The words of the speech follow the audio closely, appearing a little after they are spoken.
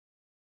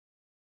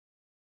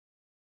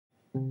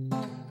This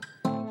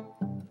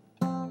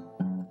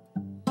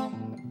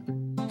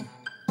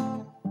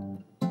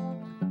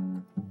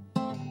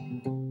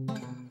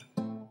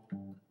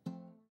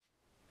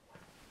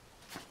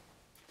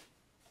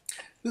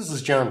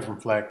is John from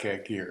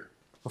FlatCatGear.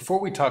 Before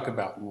we talk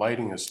about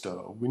lighting a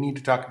stove, we need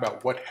to talk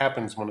about what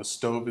happens when a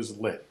stove is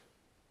lit.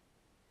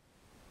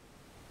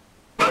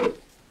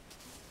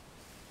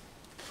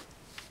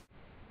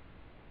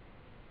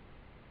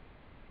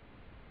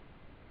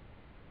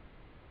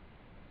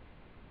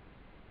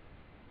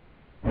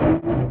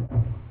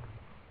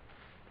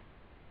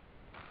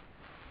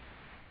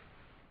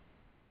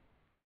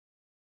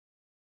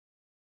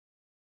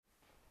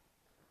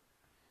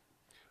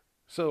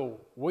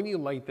 So when you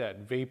light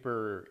that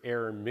vapor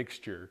air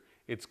mixture,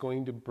 it's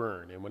going to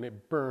burn, and when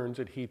it burns,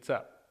 it heats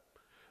up.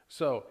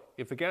 So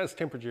if the gas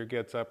temperature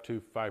gets up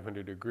to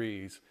 500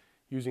 degrees,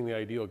 using the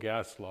ideal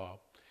gas law,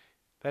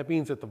 that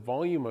means that the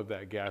volume of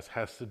that gas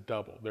has to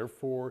double.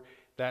 Therefore,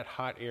 that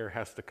hot air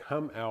has to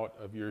come out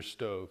of your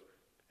stove,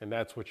 and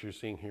that's what you're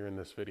seeing here in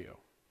this video.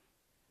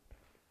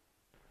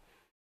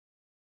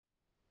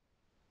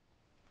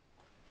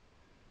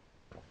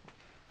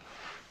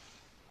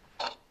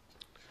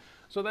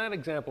 So that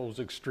example was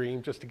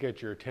extreme just to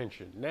get your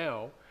attention.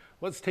 Now,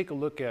 let's take a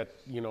look at,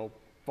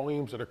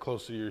 volumes that are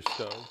close to your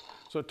stove.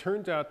 So it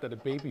turns out that a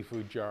baby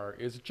food jar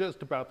is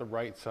just about the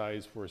right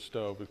size for a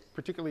stove,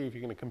 particularly if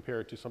you're going to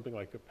compare it to something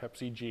like a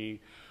Pepsi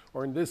G,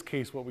 or in this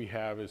case what we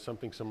have is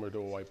something similar to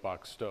a white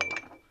box stove.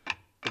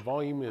 The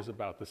volume is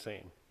about the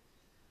same.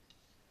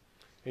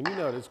 And you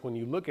notice when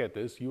you look at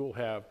this, you will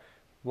have,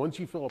 once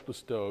you fill up the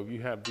stove,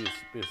 you have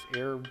this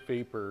air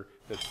vapor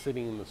that's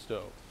sitting in the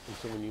stove. And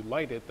so when you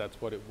light it,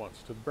 that's what it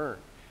wants to burn,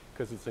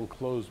 because it's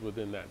enclosed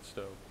within that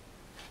stove.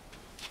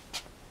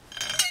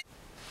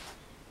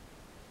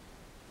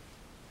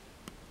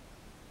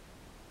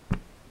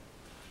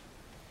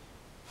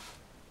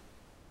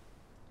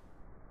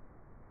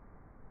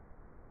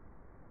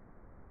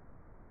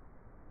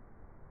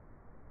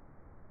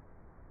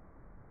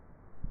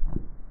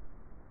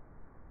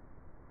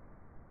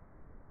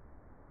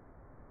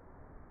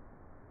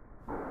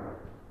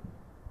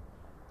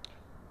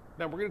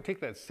 Now we're going to take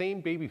that same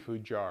baby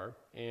food jar,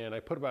 and I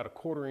put about a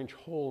 1/4 inch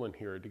hole in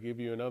here to give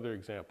you another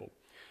example.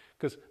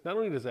 Because not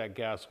only does that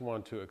gas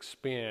want to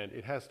expand,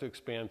 it has to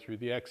expand through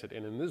the exit.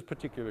 And in this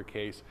particular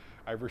case,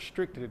 I've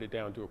restricted it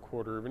down to a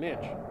 1/4 of an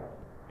inch.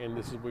 And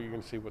this is where you're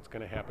going to see what's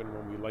going to happen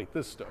when we light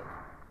this stove.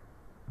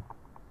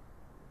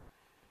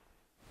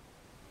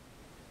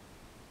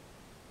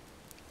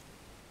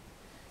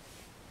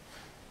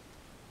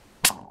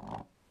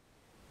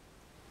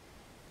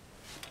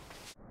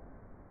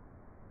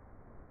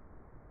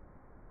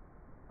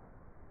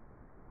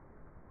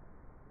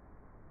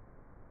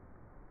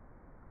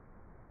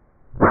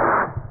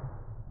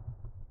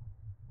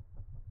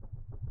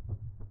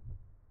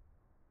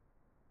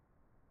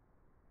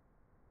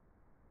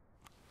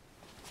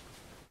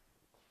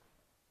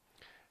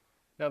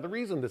 Now the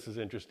reason this is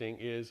interesting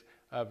is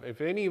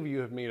if any of you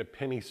have made a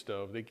penny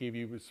stove, they give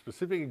you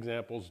specific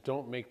examples.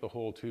 Don't make the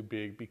hole too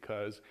big,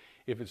 because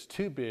if it's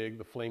too big,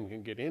 the flame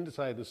can get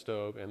inside the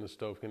stove and the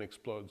stove can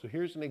explode. So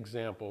here's an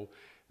example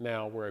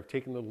now where I've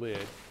taken the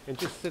lid and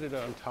just sit it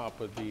on top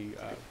of the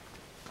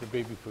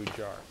baby food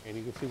jar. And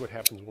you can see what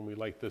happens when we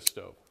light this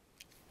stove.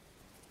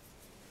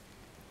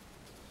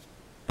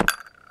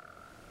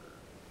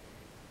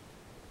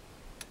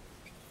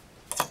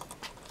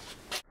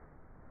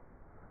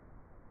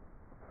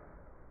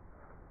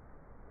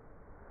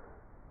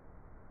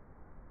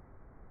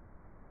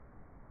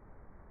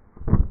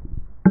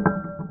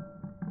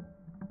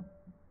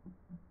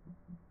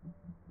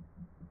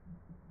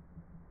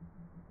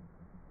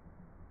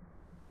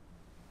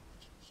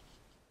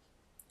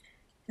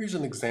 Here's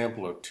an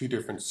example of two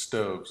different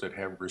stoves that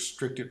have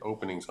restricted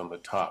openings on the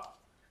top.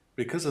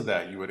 Because of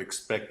that, you would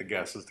expect the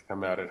gases to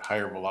come out at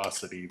higher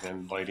velocity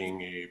than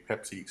lighting a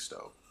Pepsi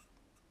stove.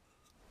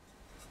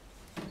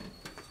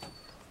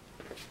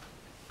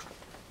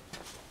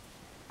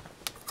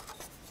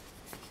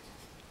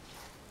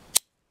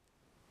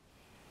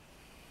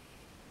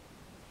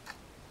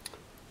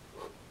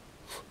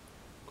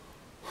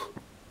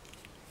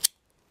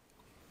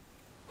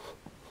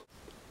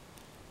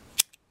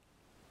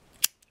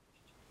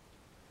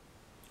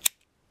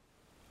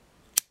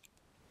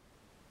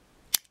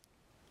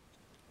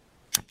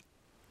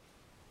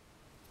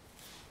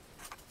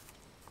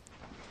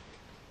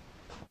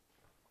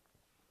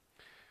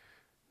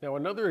 Now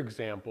another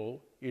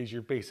example is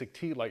your basic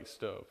tea light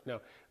stove.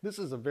 Now this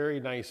is a very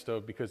nice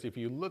stove because if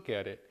you look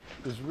at it,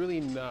 there's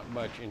really not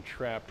much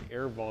entrapped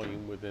air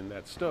volume within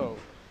that stove.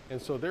 And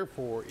so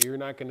therefore you're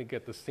not going to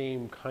get the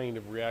same kind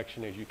of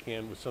reaction as you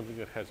can with something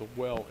that has a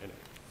well in it.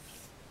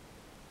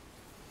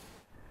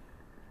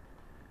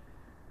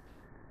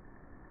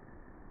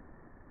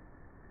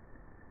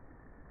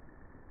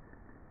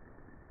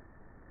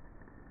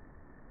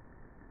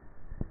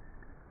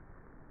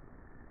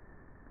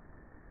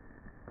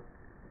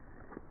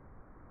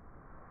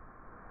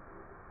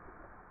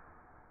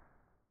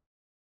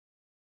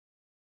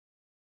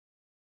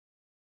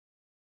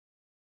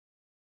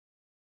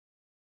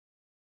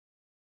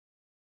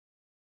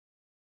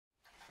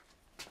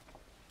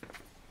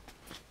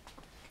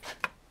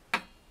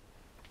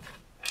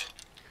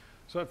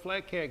 So at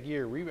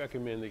FlatCatGear, we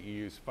recommend that you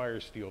use fire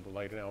steel to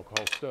light an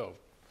alcohol stove.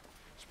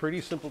 It's pretty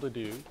simple to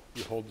do.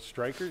 You hold the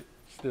striker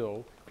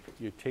still,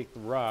 you take the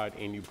rod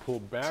and you pull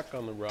back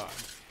on the rod.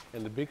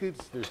 And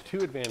there's two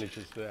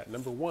advantages to that.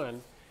 Number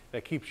one,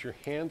 that keeps your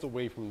hands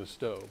away from the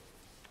stove.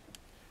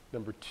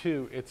 Number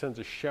two, it sends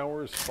a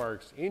shower of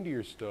sparks into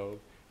your stove,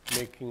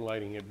 making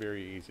lighting it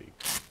very easy.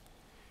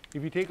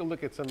 If you take a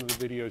look at some of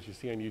the videos you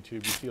see on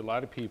YouTube, you see a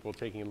lot of people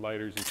taking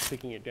lighters and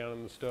sticking it down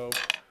in the stove.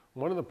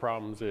 One of the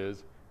problems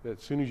is that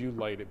as soon as you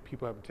light it,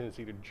 people have a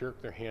tendency to jerk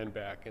their hand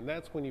back, and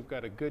that's when you've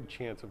got a good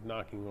chance of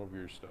knocking over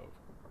your stove.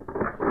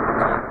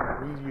 So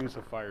we use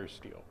a fire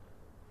steel.